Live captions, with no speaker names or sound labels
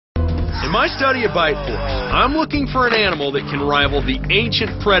In my study of bite force, I'm looking for an animal that can rival the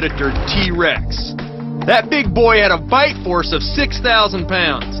ancient predator T-Rex. That big boy had a bite force of 6,000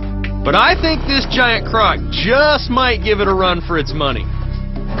 pounds. But I think this giant croc just might give it a run for its money.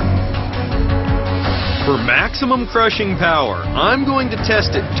 For maximum crushing power, I'm going to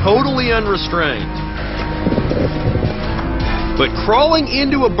test it totally unrestrained. But crawling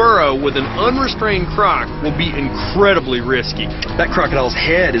into a burrow with an unrestrained croc will be incredibly risky. That crocodile's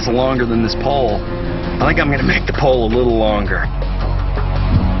head is longer than this pole. I think I'm going to make the pole a little longer.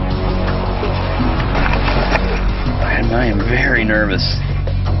 And I am very nervous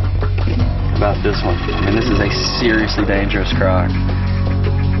about this one. I mean, this is a seriously dangerous croc.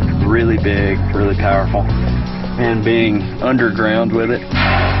 Really big, really powerful. And being underground with it,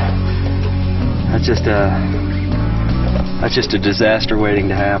 that's just a disaster waiting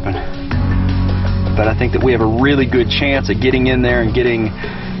to happen. But I think that we have a really good chance of getting in there and getting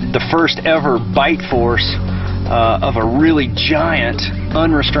the first ever bite force of a really giant,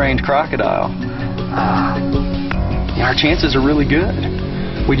 unrestrained crocodile. Our chances are really good.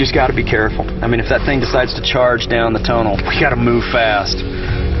 We just got to be careful. I mean, if that thing decides to charge down the tunnel, we got to move fast.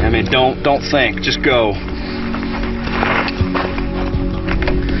 I mean, don't think, just go.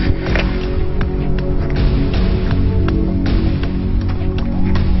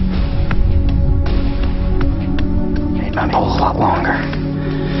 Made my pole a lot longer.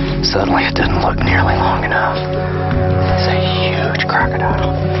 Suddenly it didn't look nearly long enough. It's a huge crocodile.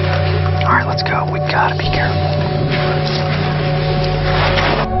 All right, let's go. We gotta be careful.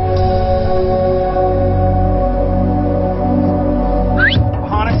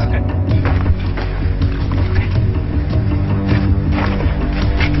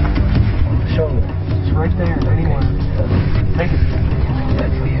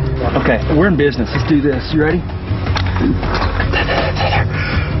 Okay, we're in business. Let's do this. You ready?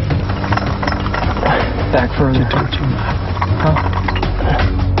 Back further.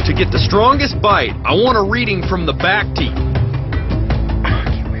 To get the strongest bite, I want a reading from the back teeth.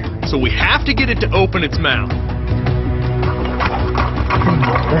 So we have to get it to open its mouth.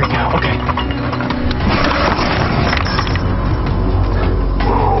 There you go. Okay.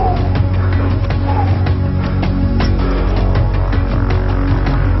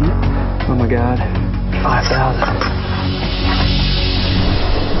 Oh my God, 5,000.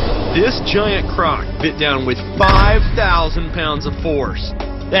 This giant croc bit down with 5,000 pounds of force.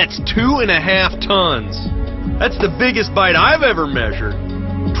 That's 2.5 tons. That's the biggest bite I've ever measured.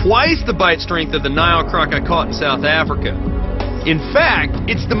 Twice the bite strength of the Nile croc I caught in South Africa. In fact,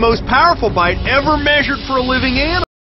 it's the most powerful bite ever measured for a living animal.